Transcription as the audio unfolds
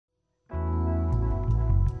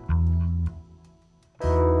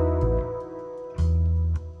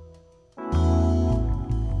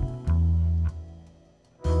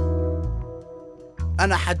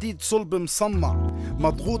انا حديد صلب مصنع،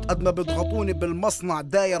 مضغوط قد ما بيضغطوني بالمصنع،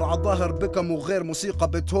 داير عظاهر بكم وغير موسيقى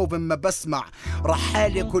بيتهوفن ما بسمع.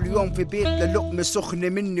 رحالي كل يوم في بيت للقمة سخنة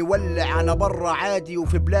مني ولع، انا برا عادي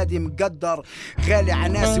وفي بلادي مقدر، غالي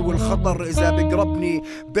عناسي والخطر اذا بقربني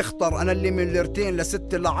بخطر. انا اللي من ليرتين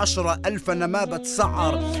لست لعشرة الف انا ما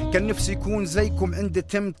بتسعر، كان نفسي يكون زيكم عندي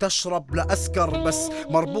تم تشرب لأسكر، بس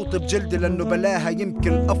مربوط بجلدي لانه بلاها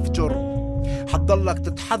يمكن افجر. حتضلك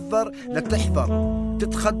تتحذر لتحذر،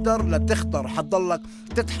 تتخدر لتخطر، حتضلك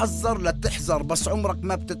تتحذر لتحذر، بس عمرك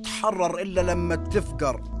ما بتتحرر إلا لما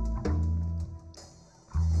تفقر.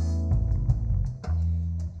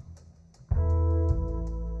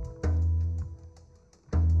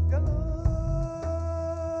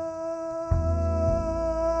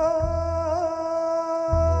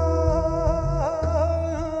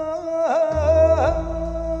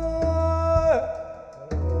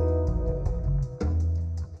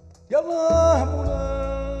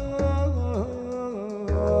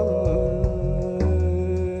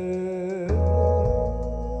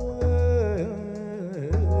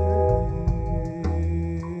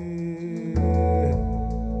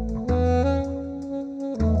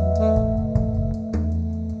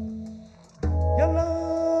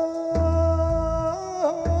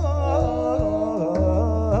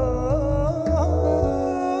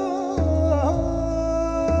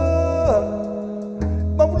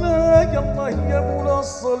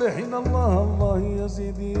 الصالحين الله الله يا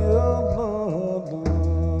سيدي يا الله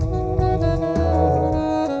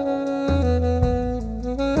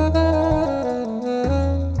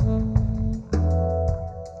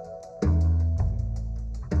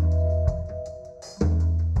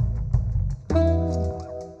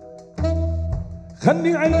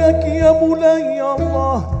خلي عينك يا مولاي يا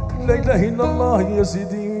الله، لا اله الا الله يا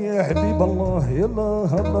سيدي يا حبيب الله، يا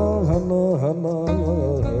الله الله الله الله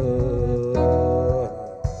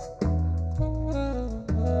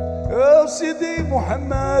يا سيدي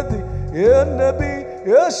محمد يا النبي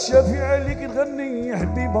يا الشفيع اللي كنغني يا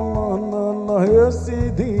حبيب الله الله الله يا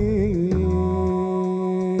سيدي.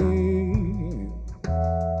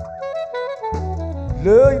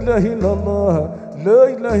 لا اله الا الله لا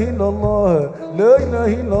اله الا الله لا اله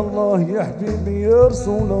الا الله يا حبيبي يا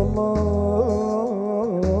رسول الله.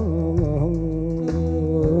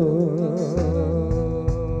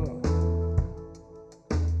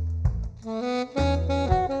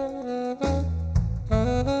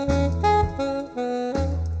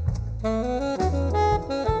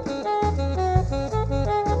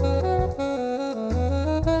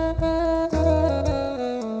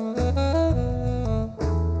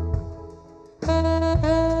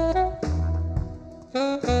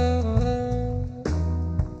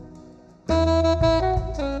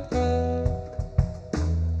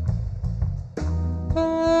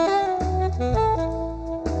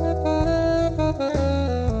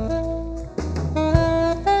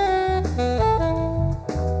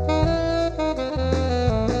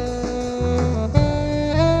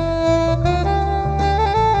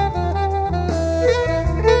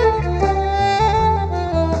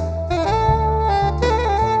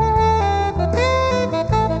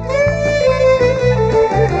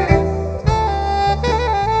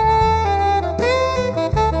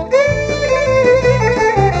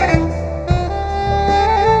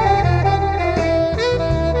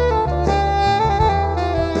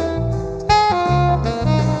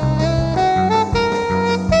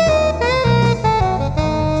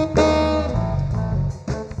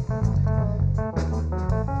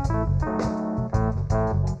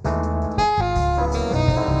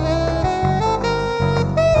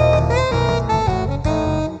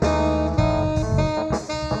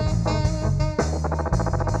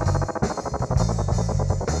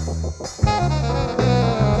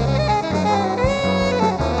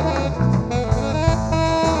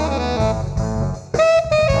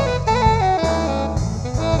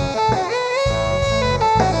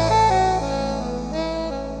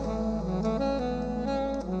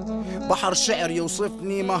 بحر شعر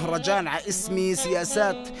يوصفني، مهرجان ع اسمي،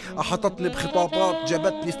 سياسات أحطتني بخطابات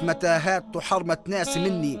جابتني في متاهات، وحرمت ناس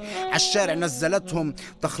مني عالشارع نزلتهم،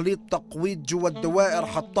 تخليط تقويض جوا الدوائر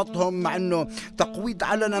حطتهم، مع انه تقويض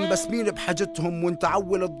علنا بس مين بحاجتهم، وانت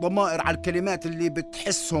عول الضمائر على الكلمات اللي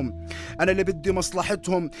بتحسهم. انا اللي بدي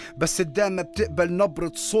مصلحتهم بس الدامة بتقبل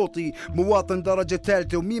نبرة صوتي، مواطن درجة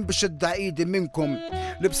ثالثة ومين بشد ايدي منكم،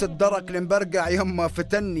 لبس الدرك اللي مبرقع يما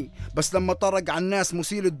فتني، بس لما طرق على الناس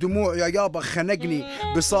مسيل الدموع يا يابا خنقني،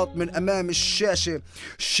 بساط من امام الشاشة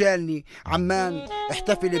شالني. عمان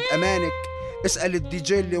احتفل بامانك اسأل الدي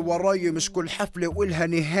جي اللي وراي، مش كل حفلة وإلها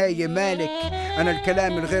نهاية مالك. أنا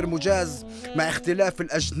الكلام الغير مجاز مع اختلاف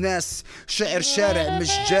الأجناس، شعر شارع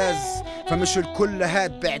مش جاز، فمش الكل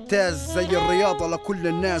هاد بعتاز، زي الرياضة لكل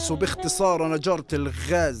الناس وباختصار أنا جارة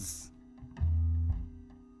الغاز.